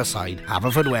the Riverside,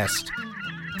 Haverfordwest.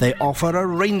 They offer a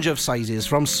range of sizes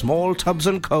from small tubs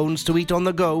and cones to eat on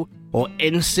the go or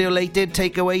insulated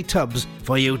takeaway tubs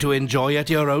for you to enjoy at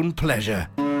your own pleasure.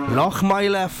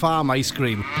 Lochmeyler Farm Ice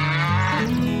Cream.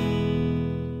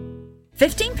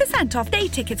 15% off day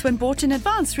tickets when bought in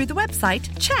advance through the website?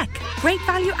 Check. Great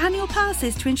value annual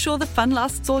passes to ensure the fun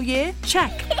lasts all year?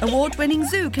 Check. Award-winning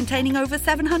zoo containing over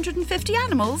 750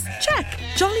 animals? Check.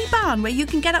 Jolly barn where you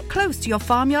can get up close to your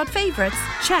farmyard favourites?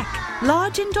 Check.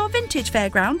 Large indoor vintage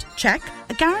fairground? Check.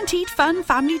 A guaranteed fun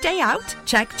family day out?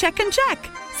 Check, check and check.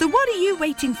 So what are you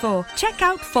waiting for? Check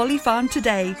out Folly Farm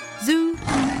today. Zoo,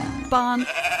 barn,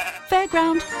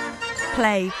 fairground,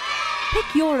 play.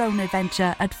 Pick your own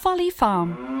adventure at Folly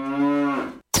Farm.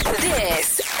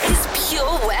 This is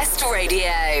Pure West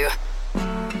Radio.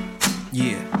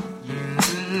 Yeah.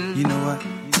 You know what?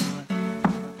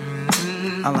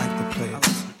 I like to play it.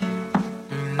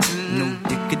 No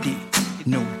dickity,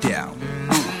 no doubt.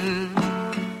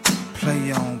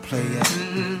 Play on, play it.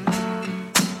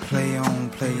 Play on,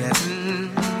 play it.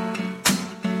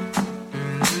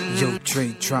 Yo,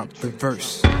 Dre, drop the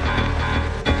verse.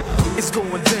 It's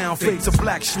going down, fade to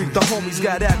Black Street. The homies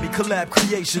got at me, collab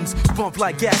creations. Bump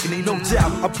like agony, no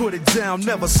doubt. I put it down,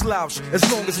 never slouch. As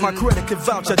long as my credit can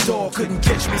vouch, a dog couldn't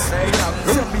catch me. Say out.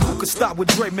 Tell me who could stop with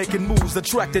Dre making moves,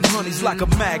 attracting honeys like a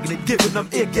magnet, giving them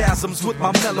orgasms with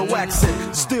my mellow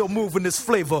accent. Still moving this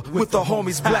flavor with the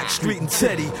homies Black Street and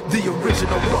Teddy, the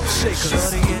original rough shakers.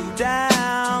 Shutting it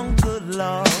down, good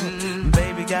lord.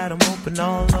 Baby got them open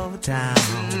all over town.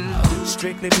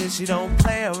 Strictly bitch, you don't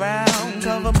play around.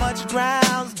 Cover much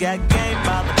grounds, got game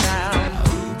by the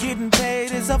pound. Getting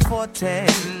paid is a forte,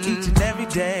 each and every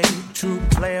day. True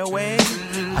play away.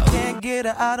 I can't get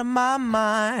her out of my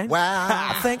mind. Wow.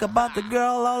 I think about the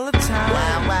girl all the time.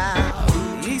 Wow, wow.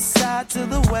 East side to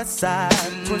the west side,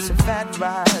 pushing fat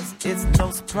rides, it's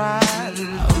no surprise.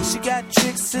 She got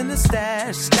tricks in the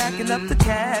stash, stacking up the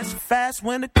cash, fast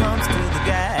when it comes to the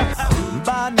gas.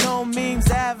 By no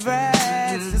means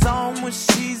average, it's on when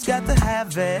she's got to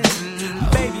have it.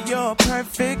 Baby, you're a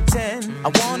perfect 10,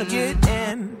 I wanna get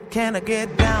in, can I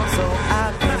get down so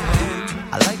I can win?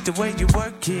 I like the way you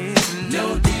work it,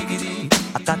 no diggity,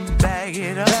 I got to bag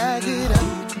it up. Bag it up.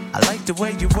 I like the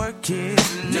way you work it,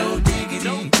 no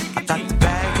diggity, I got to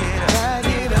bag it up. Bag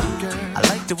it up, girl. I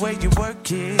like the way you work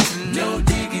it, no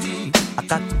diggity, I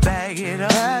got to bag it up.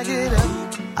 Bag it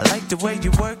up. I like the way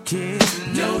you work it,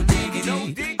 no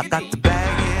diggity, I got to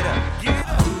bag it up.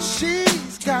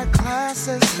 She's got class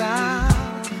and style,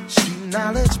 street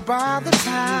knowledge by the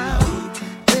pound.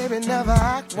 Baby never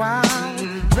act wild,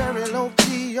 very low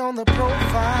key on the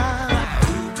profile.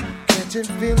 Catching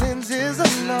feelings is a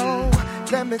no.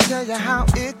 Let me tell you how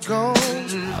it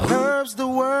goes. Curves the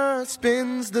word,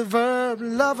 spins the verb.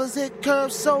 Lovers it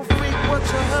curves so freak what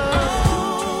you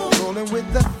heard. Rolling with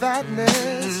the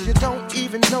fatness, you don't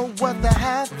even know what the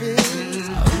half is.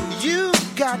 You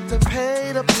got to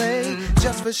pay to play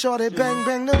just for shorty bang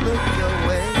bang to look your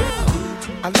way.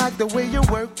 I like the way you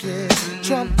work it,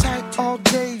 trump tight all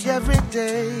day, every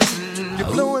day. You're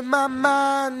blowing my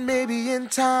mind, maybe in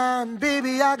time,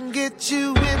 baby I can get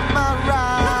you in my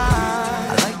ride.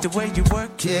 I like the way you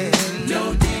work it,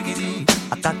 no diggity,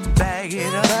 I got to bag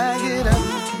it up. Bag it up.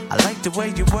 I like the way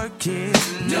you work it,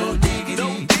 no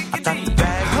diggity, I got to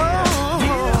bag it up.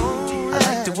 I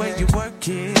like the way you work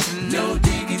it, no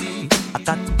diggity, I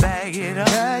got to bag it up.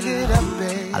 Bag it up,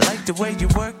 babe. I like the way you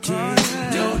work it,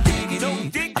 no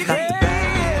diggity, I got to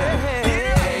bag it up.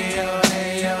 Hey yo,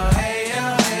 hey yo, hey yo,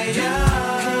 hey yo,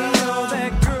 hey yo,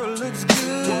 that girl looks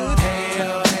good. Hey yo,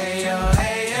 hey yo,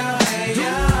 hey yo, hey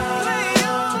yo, play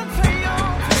on, play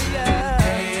on, play on.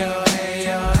 Hey yo, hey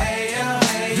yo, hey yo,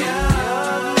 hey yo,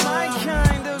 you're my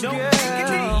kind of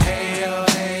girl. Hey yo,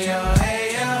 hey yo,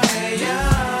 hey yo, hey yo,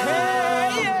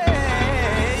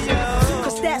 hey yo.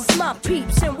 'Cause that's my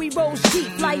peeps and we rose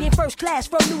deep, lighting first class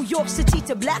from New York City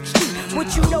to Blackstreet.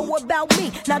 What you know about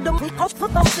me? Now don't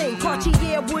thing.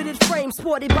 Cartier wooded frame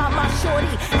sported by my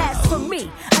shorty. As for me,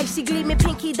 icy gleaming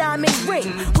pinky diamond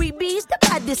ring. We bees the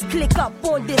baddest click up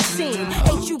on this scene.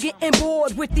 Ain't you getting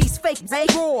bored with these fake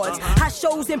broads? High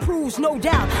shows improves, no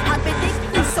doubt. I've been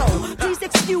thinking so. Please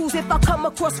excuse if I come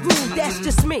across rude, that's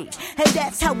just me. And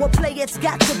that's how a player's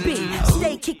got to be.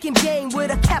 Stay kicking game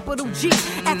with a capital G.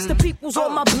 Ask the peoples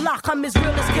on my block, I'm as real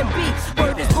as can be.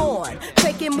 Word is born.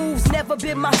 Faking moves never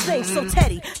been my thing. So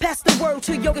Teddy, pass the word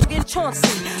to Yoga and Chauncey.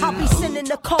 I'll be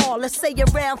sending a call, let's say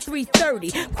around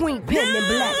 3:30. Queen Pen and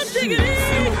Black Shoes. I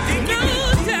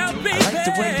like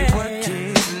the way you work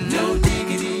it. No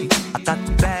diggity. I got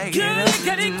the bag. I like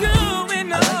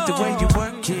the way you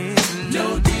work it.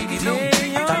 No diggity.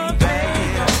 I got the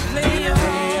bag. I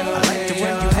like the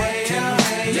way you work it. No diggity.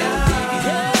 I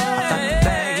got the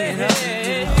bag. I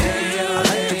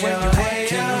like the way you work it. No diggity.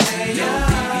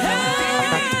 I got the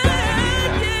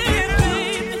bag.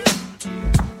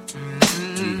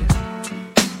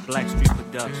 Black Street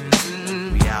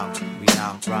Productions. We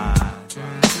out, ride.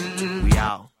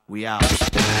 We out.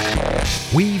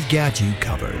 We've got you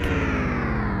covered.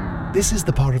 This is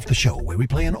the part of the show where we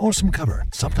play an awesome cover,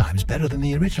 sometimes better than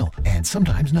the original, and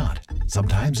sometimes not.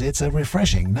 Sometimes it's a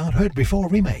refreshing, not heard before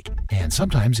remake, and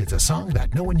sometimes it's a song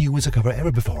that no one knew was a cover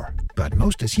ever before. But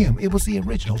most assume it was the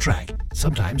original track.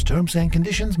 Sometimes terms and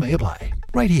conditions may apply.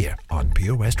 Right here on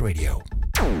Pure West Radio.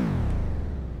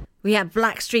 We had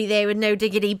Blackstreet there with No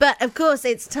Diggity, but of course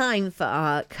it's time for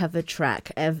our cover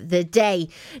track of the day.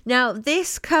 Now,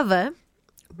 this cover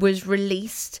was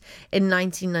released in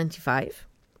 1995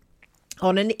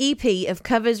 on an EP of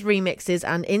covers, remixes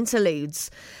and interludes.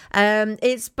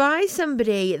 It's by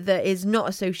somebody that is not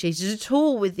associated at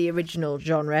all with the original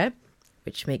genre,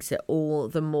 which makes it all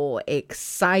the more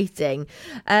exciting.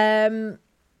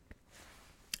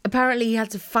 Apparently he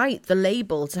had to fight the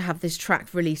label to have this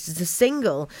track released as a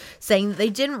single, saying that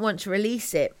they didn't want to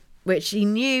release it, which he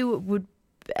knew would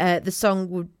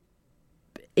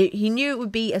he knew it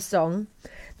would be a song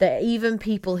that even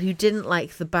people who didn't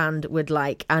like the band would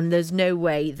like, and there's no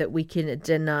way that we can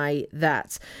deny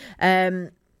that.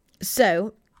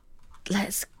 So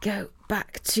let's go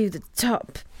back to the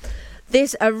top.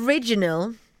 This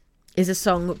original is a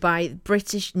song by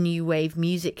British new wave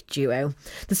music duo.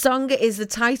 The song is the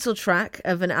title track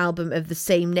of an album of the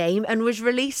same name and was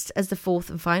released as the fourth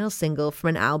and final single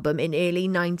from an album in early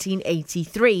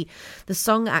 1983. The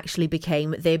song actually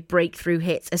became their breakthrough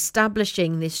hit,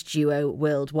 establishing this duo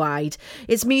worldwide.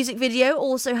 Its music video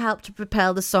also helped to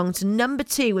propel the song to number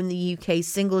 2 in the UK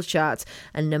singles chart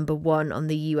and number 1 on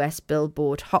the US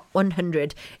Billboard Hot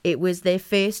 100. It was their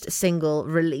first single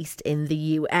released in the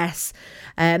US.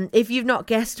 If you've not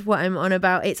guessed what I'm on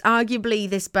about, it's arguably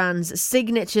this band's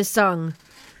signature song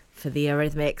for the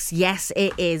Eurythmics. Yes,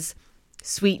 it is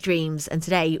Sweet Dreams. And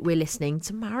today we're listening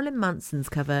to Marilyn Manson's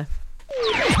cover.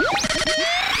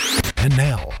 And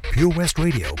now, Pure West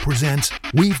Radio presents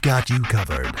We've Got You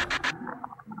Covered.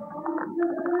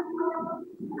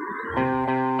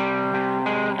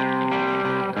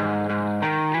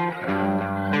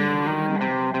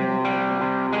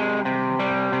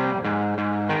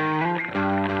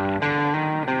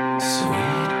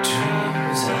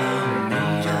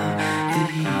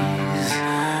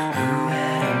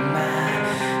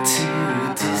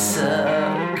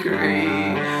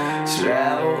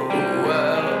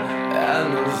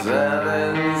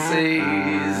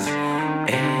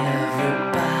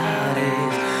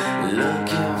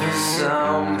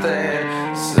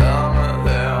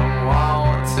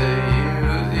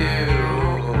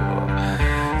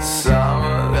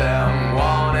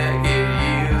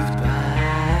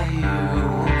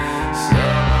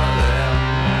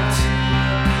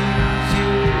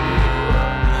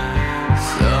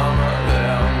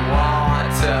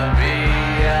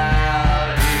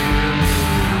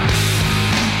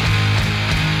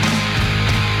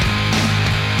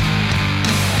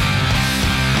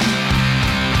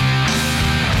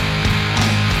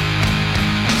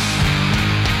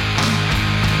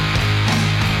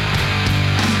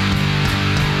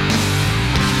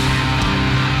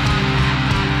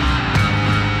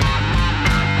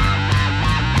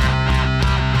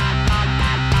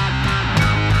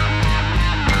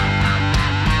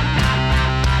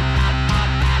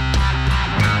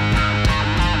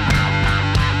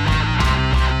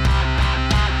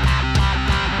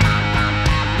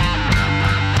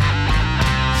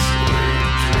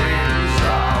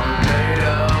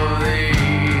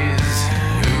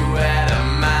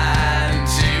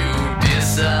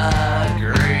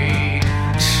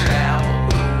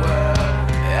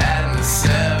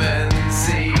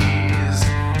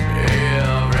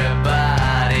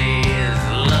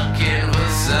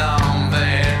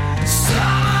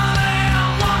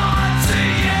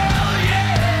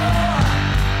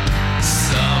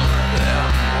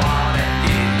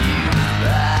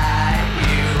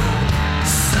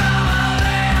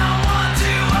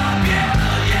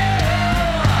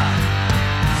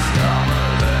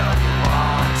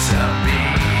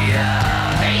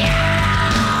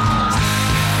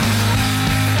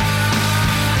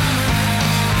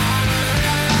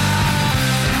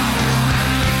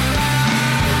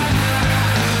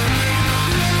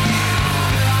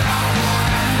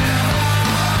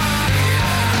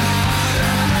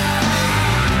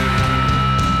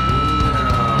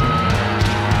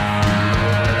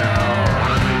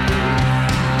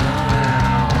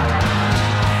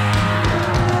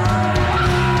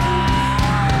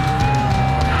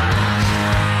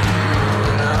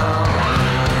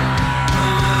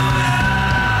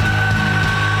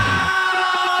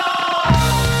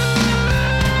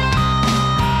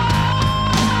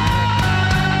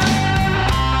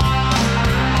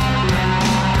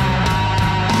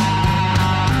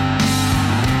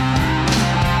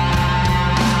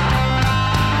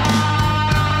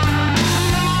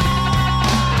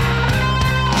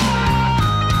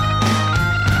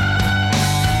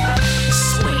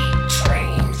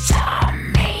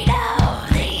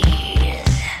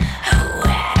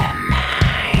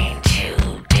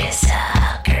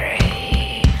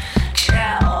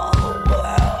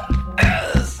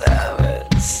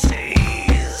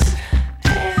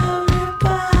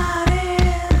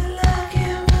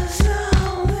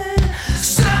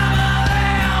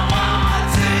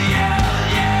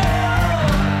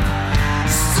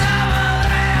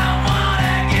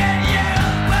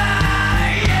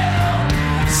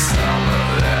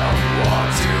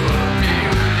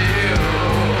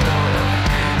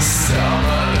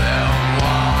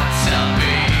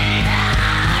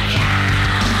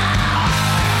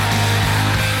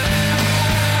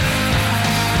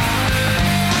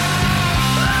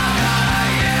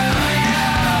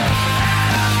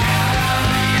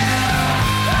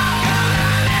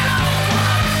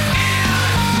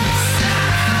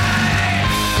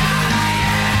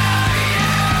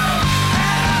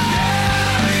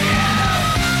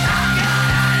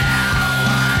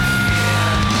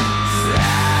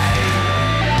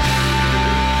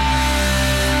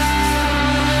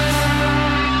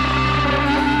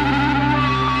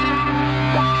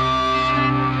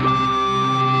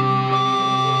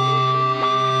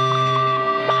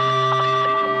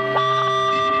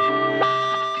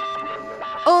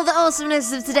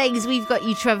 awesomeness of today's We've Got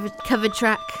You covered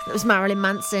track. That was Marilyn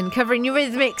Manson covering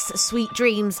Eurythmics' Sweet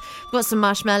Dreams. We've got some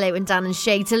Marshmello and Dan and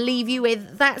Shay to leave you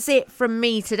with. That's it from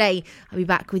me today. I'll be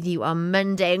back with you on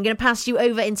Monday. I'm going to pass you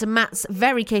over into Matt's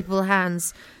very capable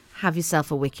hands. Have yourself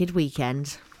a wicked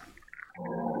weekend.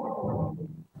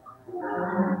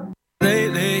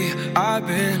 Lately, I've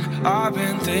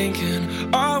been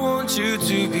thinking, I want you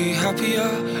to be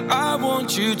happier, I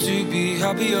want you to be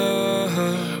happier.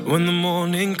 When the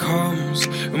morning comes,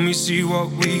 and we see what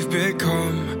we've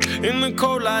become. In the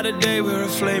cold light of day, we're a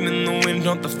flame in the wind,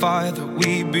 not the fire that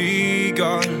we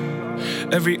begun.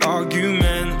 Every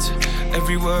argument,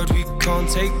 every word we can't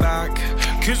take back.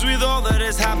 Cause with all that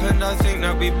has happened, I think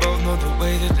that we both know the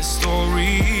way that the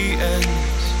story ends.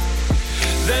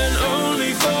 Then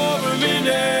only for a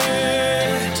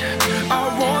minute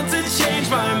I want to change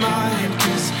my mind,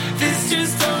 cause this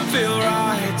just don't feel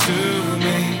right to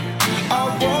me. I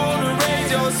wanna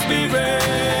raise your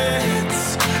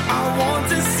spirits, I want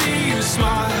to see you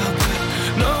smile,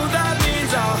 but no, that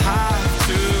means I'll have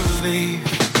to leave.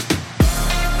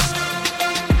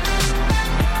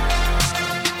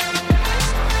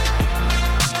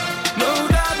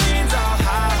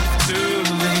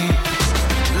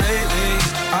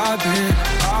 I've been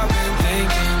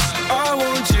thinking, I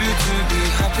want you to be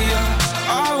happier,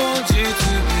 I want you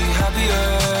to be happier.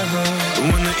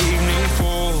 When the evening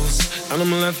falls, and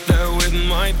I'm left there with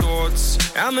my thoughts,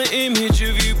 and the image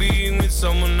of you being with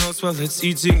someone else, well, it's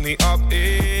eating me up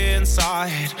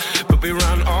inside. But we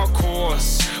ran our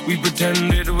course, we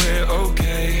pretended we're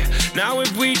okay. Now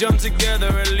if we jump together,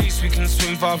 at least we can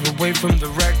swim far away from the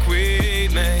wreck we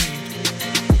made.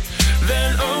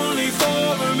 Then only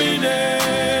for a minute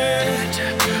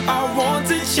I want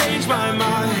to change my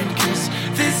mind, cause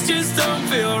this just don't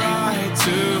feel right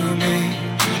to me.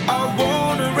 I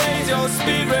wanna raise your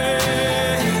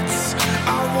spirits,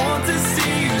 I want to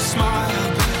see you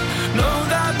smile, but no,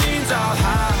 that means I'll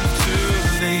have to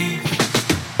leave.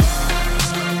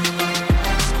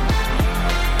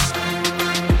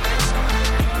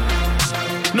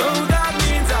 No, that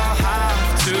means I'll have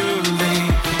to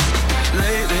leave.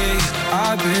 Lately,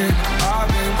 I've been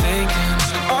thinking,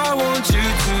 I want you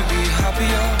to be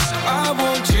happier, I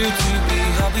want you to be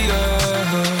happier.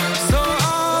 So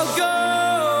I'll go,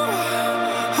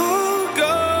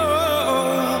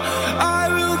 I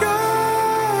will go.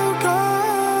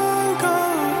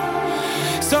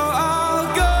 So I'll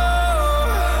go,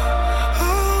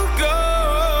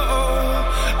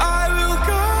 I will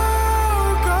go.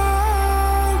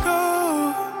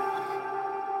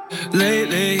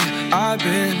 Lately, I've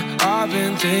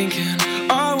been thinking,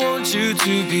 I want you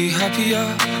to be happier,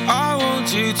 I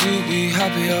want you to be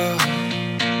happier.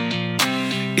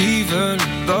 Even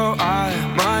though I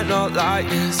might not like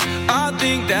this, I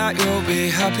think that you'll be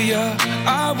happier,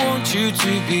 I want you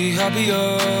to be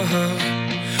happier.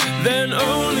 Then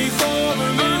only for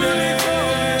a minute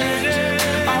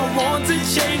I want to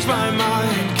change my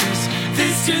mind, cause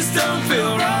this just don't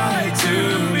feel right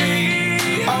to me.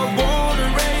 I wanna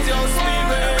raise your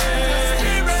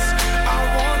spirits, I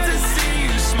want to see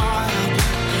you smile,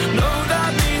 no,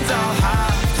 that means I'll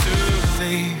have to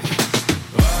leave.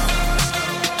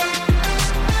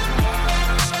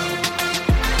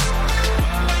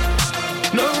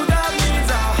 No, that means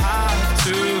I'll have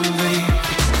to leave.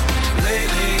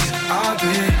 Lately, I've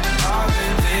been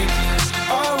thinking,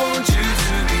 I want you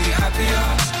to be happier,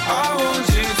 I want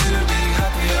you to be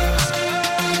happier.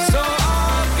 So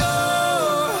I'll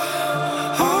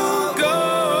go,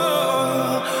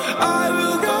 I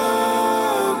will go.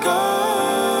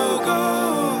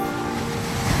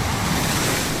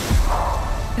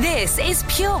 This is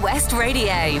Pure West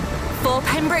Radio. For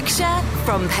Pembrokeshire,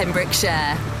 from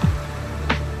Pembrokeshire.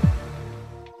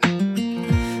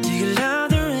 Do you love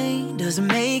the rain? Does it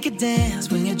make you dance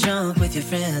when you're drunk with your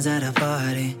friends at a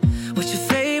party? What's your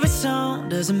favorite song?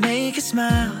 Does it make you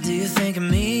smile? Do you think of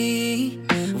me?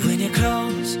 When you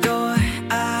close your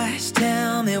eyes,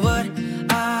 tell me, what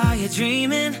are you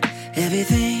dreaming?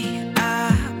 Everything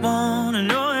I wanna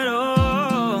know at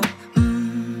all.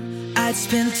 I'd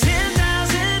spend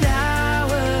 10,000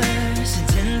 hours and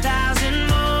 10,000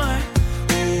 more.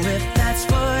 Oh, if that's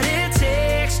what it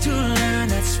takes to learn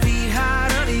that sweet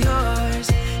heart of yours.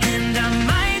 And I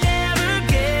might never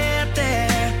get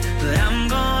there, but I'm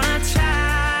gonna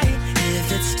try.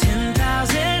 If it's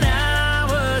 10,000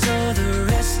 hours or the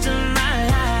rest of my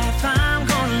life, I'm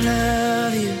gonna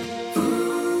love you.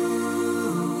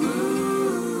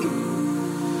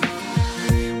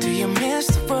 Do you miss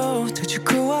the road that you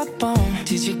grew up on?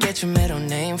 Did you get your middle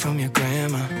name from your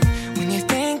grandma? When you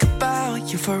think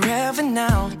about you forever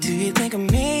now, do you think of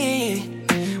me?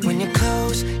 When you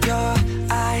close your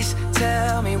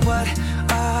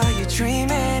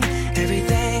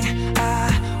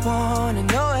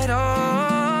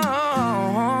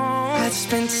Let's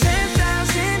spend 10